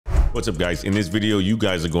What's up, guys? In this video, you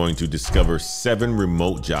guys are going to discover 7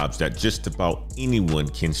 remote jobs that just about anyone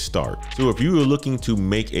can start. So if you are looking to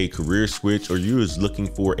make a career switch, or you're just looking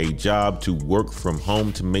for a job to work from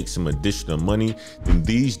home to make some additional money, then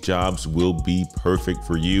these jobs will be perfect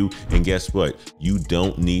for you. And guess what? You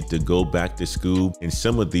don't need to go back to school. In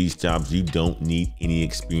some of these jobs, you don't need any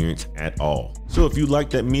experience at all. So if you like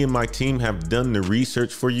that me and my team have done the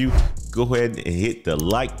research for you, go ahead and hit the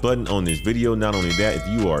like button on this video. Not only that, if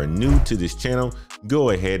you are new to this channel,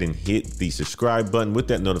 go ahead and hit the subscribe button with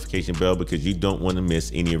that notification bell, because you don't want to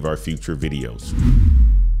miss any of our future videos.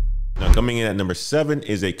 Now, coming in at number 7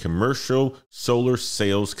 is a commercial solar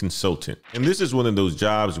sales consultant. And this is one of those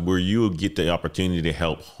jobs where you will get the opportunity to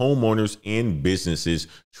help homeowners and businesses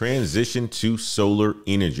transition to solar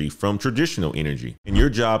energy from traditional energy. And your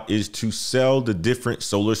job is to sell the different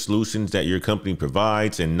solar solutions that your company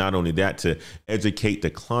provides. And not only that, to educate the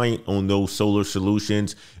client on those solar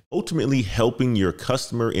solutions, ultimately helping your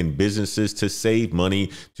customer and businesses to save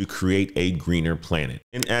money to create a greener planet.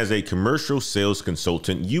 And as a commercial sales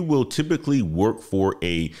consultant, you will typically work for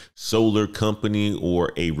a solar company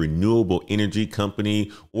or a renewable energy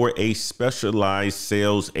company or a specialized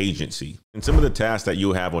sales agency. And some of the tasks that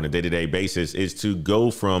you'll have on a day-to-day basis is to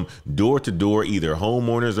go from door to door, either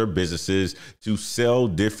homeowners or businesses, to sell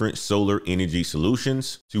different solar energy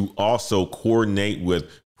solutions, to also coordinate with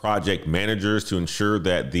project managers to ensure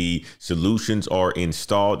that the solutions are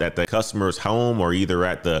installed at the customer's home or either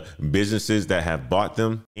at the businesses that have bought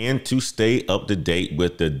them, and to stay up to date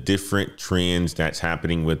with the different trends that's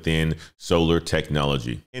happening within solar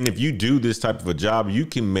technology. And if you do this type of a job, you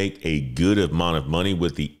can make a good amount of money,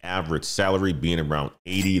 with the average salary being around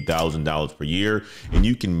 $80,000 per year. And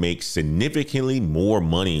you can make significantly more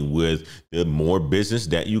money with the more business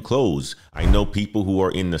that you close. I know people who are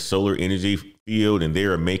in the solar energy field, and they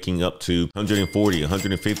are making up to $140,000,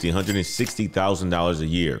 $150,000, $160,000 a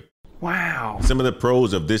year. Wow. Some of the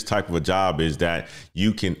pros of this type of a job is that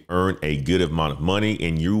you can earn a good amount of money,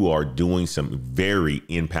 and you are doing some very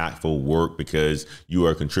impactful work because you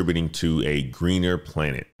are contributing to a greener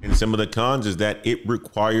planet. And some of the cons is that it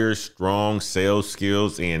requires strong sales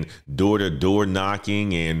skills and door-to-door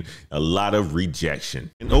knocking and a lot of rejection.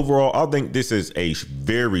 And overall, I think this is a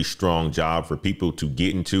very strong job for people to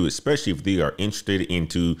get into, especially if they are interested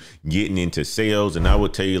into getting into sales. And I will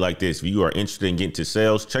tell you like this: if you are interested in getting into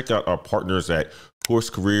sales, check out our partners at Course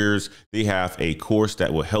Careers. They have a course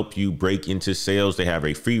that will help you break into sales. They have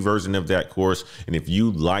a free version of that course. And if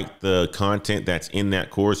you like the content that's in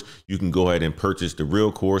that course, you can go ahead and purchase the real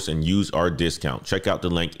course and use our discount. Check out the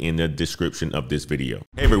link in the description of this video.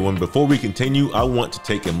 Hey everyone, before we continue, I want to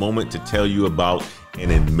take a moment to tell you about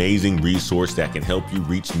an amazing resource that can help you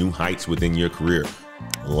reach new heights within your career: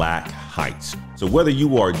 Black Heights. So whether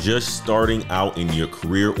you are just starting out in your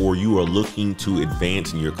career or you are looking to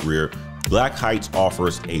advance in your career, Black Heights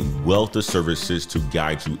offers a wealth of services to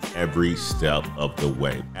guide you every step of the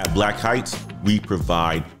way. At Black Heights, we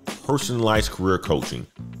provide personalized career coaching,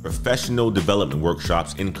 professional development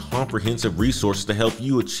workshops, and comprehensive resources to help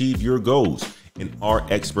you achieve your goals. And our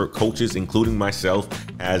expert coaches, including myself,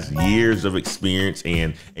 has years of experience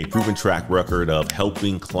and a proven track record of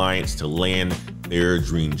helping clients to land their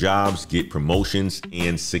dream jobs, get promotions,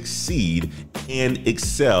 and succeed and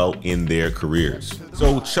excel in their careers.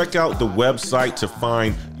 So check out the website to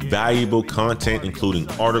find valuable content, including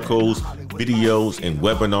articles, videos, and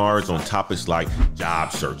webinars on topics like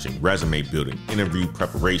job searching, resume building, interview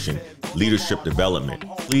preparation, leadership development.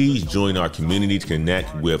 Please join our community to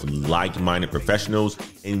connect with like-minded professionals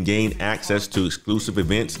and gain access to exclusive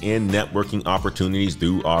events and networking opportunities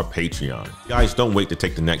through our Patreon. Guys, don't wait to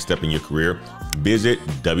take the next step in your career. Visit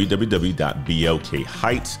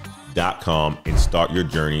www.blkheights.com and start your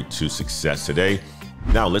journey to success today.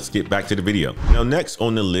 Now let's get back to the video. Now, next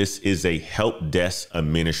on the list is a help desk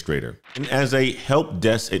administrator. And as a help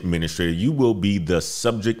desk administrator, you will be the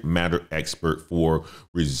subject matter expert for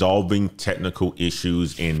resolving technical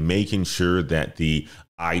issues and making sure that the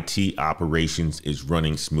IT operations is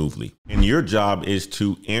running smoothly. And your job is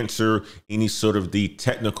to answer any sort of the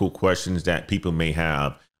technical questions that people may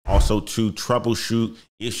have. Also to troubleshoot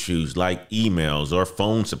issues like emails or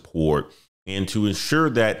phone support, and to ensure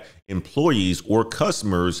that employees or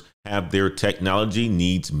customers have their technology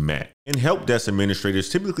needs met. And help desk administrators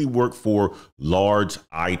typically work for large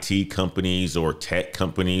IT companies or tech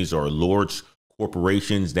companies or large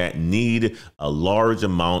corporations that need a large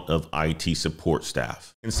amount of IT support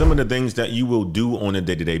staff. And some of the things that you will do on a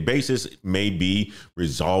day-to-day basis may be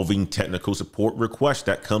resolving technical support requests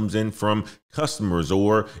that comes in from customers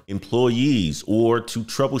or employees, or to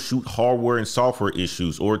troubleshoot hardware and software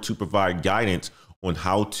issues, or to provide guidance on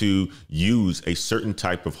how to use a certain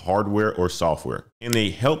type of hardware or software. And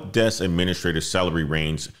a help desk administrator salary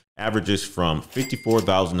range averages from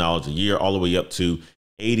 $54,000 a year all the way up to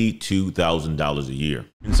 $82,000 a year.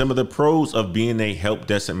 And some of the pros of being a help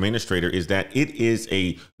desk administrator is that it is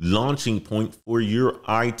a launching point for your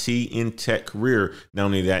IT and tech career. Not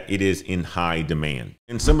only that, it is in high demand.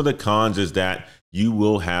 And some of the cons is that you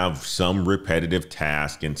will have some repetitive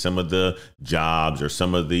tasks, and some of the jobs or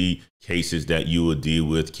some of the cases that you will deal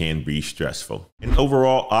with can be stressful. And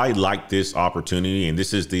overall, I like this opportunity. And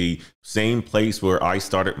this is the same place where I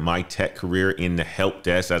started my tech career, in the help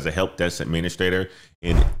desk as a help desk administrator.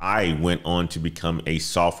 And I went on to become a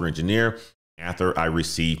software engineer after I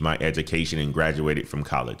received my education and graduated from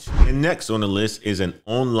college. And next on the list is an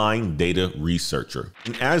online data researcher.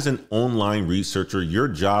 And as an online researcher, your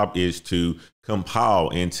job is to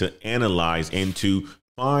compile and to analyze and to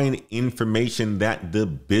find information that the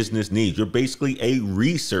business needs. You're basically a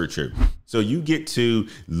researcher. So you get to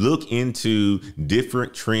look into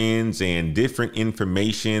different trends and different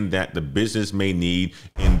information that the business may need,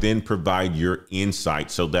 and then provide your insight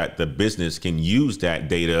so that the business can use that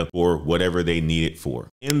data for whatever they need it for.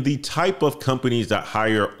 And the type of companies that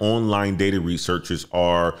hire online data researchers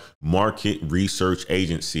are market research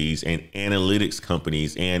agencies and analytics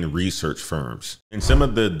companies and research firms. And some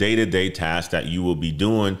of the day-to-day tasks that you will be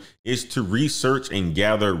doing is to research and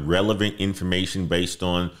gather relevant information based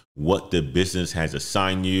on what the business has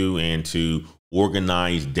assigned you, and to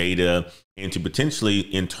organize data and to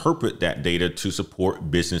potentially interpret that data to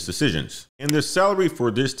support business decisions. And the salary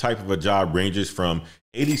for this type of a job ranges from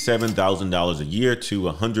 $87,000 a year to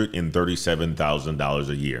 $137,000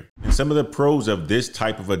 a year. And some of the pros of this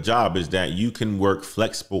type of a job is that you can work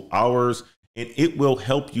flexible hours, and it will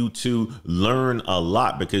help you to learn a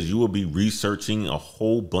lot because you will be researching a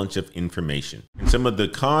whole bunch of information. And some of the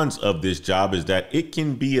cons of this job is that it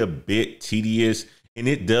can be a bit tedious, and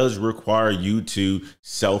it does require you to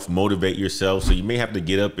self-motivate yourself. So you may have to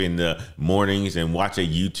get up in the mornings and watch a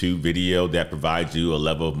YouTube video that provides you a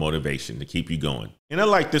level of motivation to keep you going. And I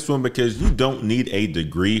like this one because you don't need a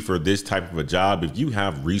degree for this type of a job. If you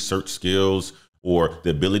have research skills or the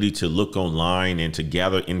ability to look online and to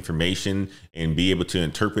gather information and be able to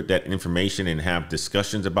interpret that information and have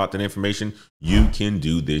discussions about that information, you can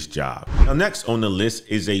do this job. Now, next on the list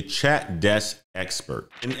is a chat desk expert.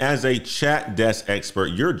 And as a chat desk expert,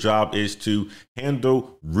 your job is to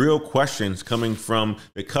handle real questions coming from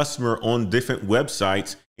the customer on different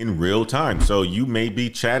websites in real time. So you may be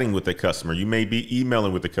chatting with the customer, you may be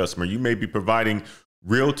emailing with the customer, you may be providing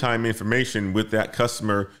real-time information with that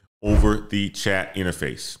customer over the chat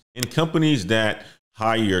interface. And companies that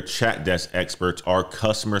hire chat desk experts are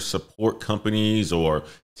customer support companies or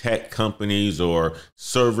tech companies or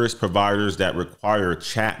service providers that require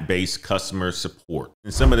chat-based customer support.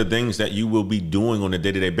 And some of the things that you will be doing on a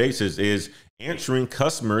day-to-day basis is answering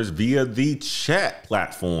customers via the chat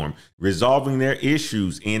platform, resolving their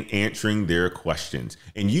issues and answering their questions.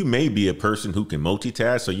 And you may be a person who can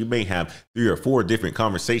multitask, so you may have 3 or 4 different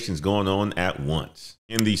conversations going on at once.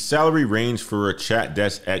 And the salary range for a chat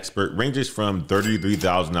desk expert ranges from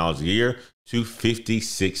 $33,000 a year to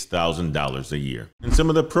 $56,000 a year. And some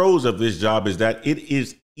of the pros of this job is that it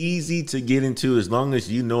is easy to get into as long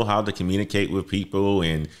as you know how to communicate with people,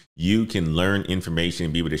 and you can learn information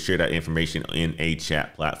and be able to share that information in a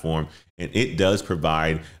chat platform. And it does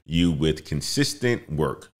provide you with consistent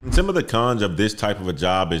work. And some of the cons of this type of a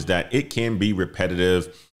job is that it can be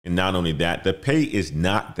repetitive. And not only that, the pay is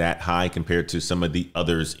not that high compared to some of the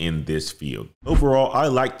others in this field. Overall, I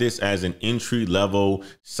like this as an entry-level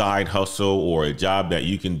side hustle or a job that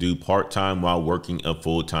you can do part-time while working a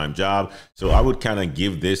full-time job. So I would kind of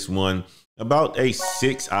give this one about a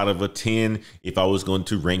 6 out of a 10 if I was going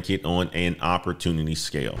to rank it on an opportunity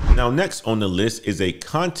scale. Now, next on the list is a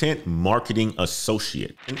content marketing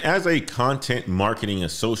associate. And as a content marketing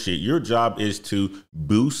associate, your job is to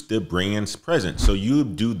boost the brand's presence. So you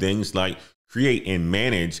do things like create and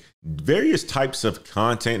manage various types of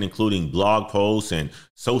content, including blog posts and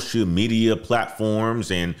social media platforms,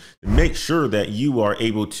 and make sure that you are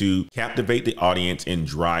able to captivate the audience and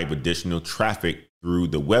drive additional traffic through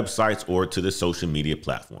the websites or to the social media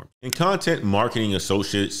platform. And content marketing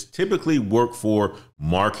associates typically work for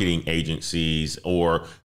marketing agencies or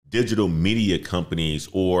digital media companies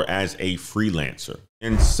or as a freelancer.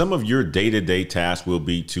 And some of your day-to-day tasks will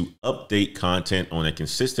be to update content on a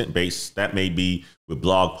consistent basis. That may be with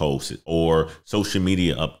blog posts or social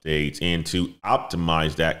media updates, and to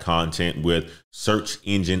optimize that content with search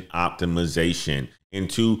engine optimization, and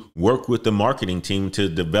to work with the marketing team to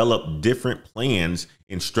develop different plans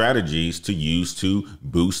and strategies to use to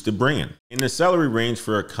boost the brand. And the salary range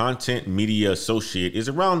for a content media associate is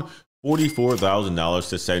around $44,000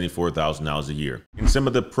 to $74,000 a year. And some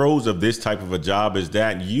of the pros of this type of a job is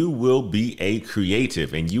that you will be a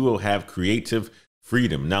creative and you will have creative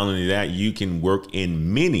freedom. Not only that, you can work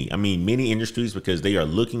in many industries because they are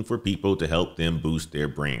looking for people to help them boost their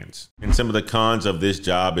brands. And some of the cons of this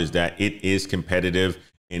job is that it is competitive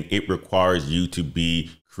and it requires you to be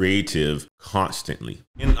creative constantly.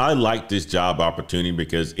 And I like this job opportunity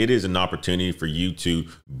because it is an opportunity for you to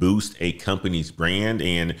boost a company's brand.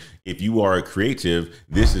 And if you are a creative,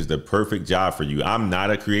 this is the perfect job for you. I'm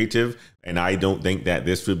not a creative and I don't think that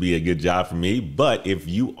this would be a good job for me. But if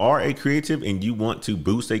you are a creative and you want to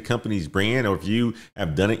boost a company's brand, or if you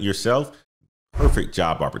have done it yourself, perfect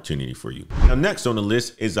job opportunity for you. Now, next on the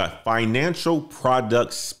list is a financial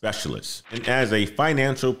product specialist. And as a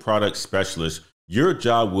financial product specialist, your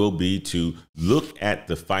job will be to look at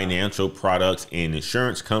the financial products in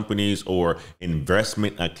insurance companies or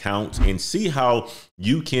investment accounts and see how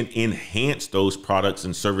you can enhance those products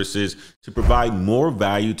and services to provide more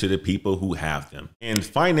value to the people who have them. And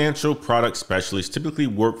financial product specialists typically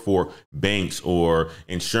work for banks or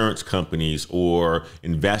insurance companies or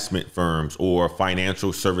investment firms or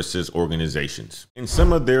financial services organizations. And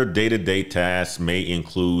some of their day-to-day tasks may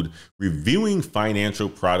include reviewing financial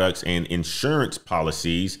products and insurance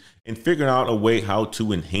policies and figuring out a way how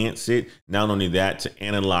to enhance it. Not only that, to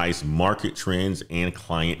analyze market trends and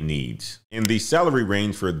client needs. And the salary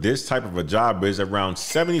range for this type of a job is around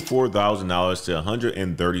 $74,000 to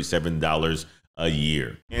 $137 a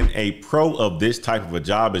year. And a pro of this type of a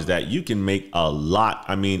job is that you can make a lot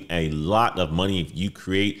of money if you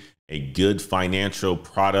create a good financial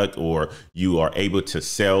product or you are able to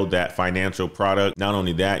sell that financial product. Not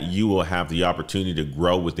only that, you will have the opportunity to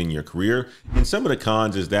grow within your career. And some of the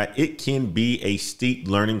cons is that it can be a steep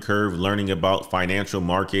learning curve, learning about financial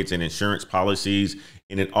markets and insurance policies.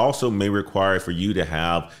 And it also may require for you to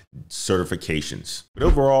have certifications. But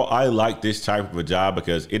overall, I like this type of a job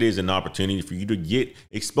because it is an opportunity for you to get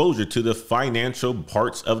exposure to the financial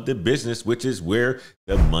parts of the business, which is where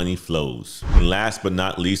the money flows. And last but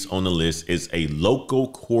not least on the list is a local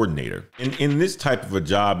coordinator. And in this type of a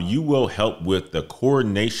job, you will help with the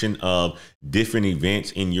coordination of different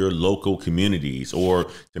events in your local communities or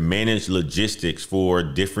to manage logistics for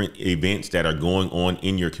different events that are going on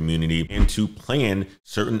in your community and to plan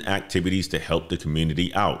certain activities to help the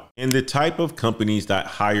community out. And the type of companies that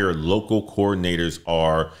hire local coordinators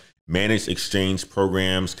are managed exchange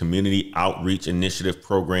programs, community outreach initiative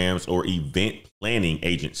programs, or event planning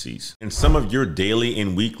agencies. And some of your daily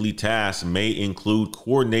and weekly tasks may include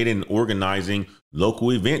coordinating and organizing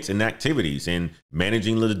local events and activities and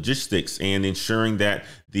managing logistics and ensuring that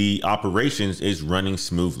the operations is running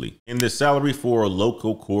smoothly. And the salary for a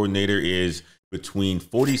local coordinator is between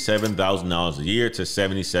 $47,000 a year to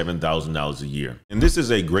 $77,000 a year. And this is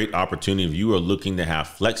a great opportunity if you are looking to have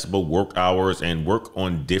flexible work hours and work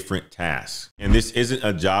on different tasks. And this isn't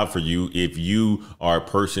a job for you if you are a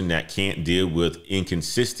person that can't deal with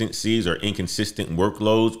inconsistencies or inconsistent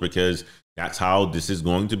workloads, because that's how this is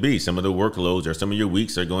going to be. Some of the workloads or some of your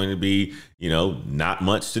weeks are going to be, not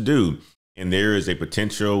much to do. And there is a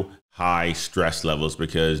potential high stress levels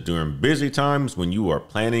because during busy times when you are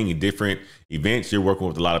planning different events, you're working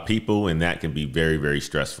with a lot of people and that can be very, very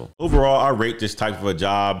stressful. Overall, I rate this type of a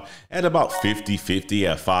job at about 50-50,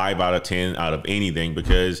 at 5 out of 10 out of anything,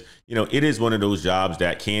 because it is one of those jobs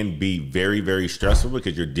that can be very, very stressful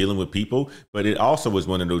because you're dealing with people, but it also is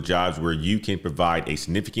one of those jobs where you can provide a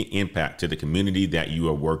significant impact to the community that you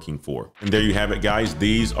are working for. And there you have it, guys.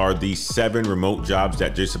 These are the 7 remote jobs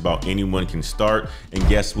that just about anyone can start. And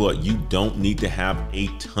guess what? You don't need to have a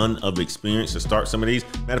ton of experience to start some of these.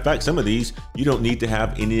 Matter of fact, some of these, you don't need to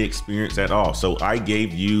have any experience at all. So I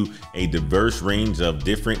gave you a diverse range of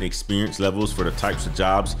different experience levels for the types of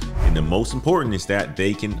jobs. And the most important is that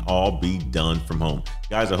they can all be done from home.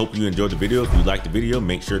 Guys, I hope you enjoyed the video. If you liked the video,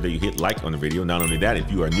 make sure that you hit like on the video. Not only that,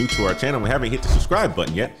 if you are new to our channel and haven't hit the subscribe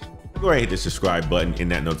button yet, go ahead and hit the subscribe button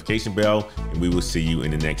and that notification bell, and we will see you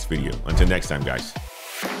in the next video. Until next time, guys.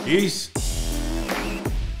 Peace.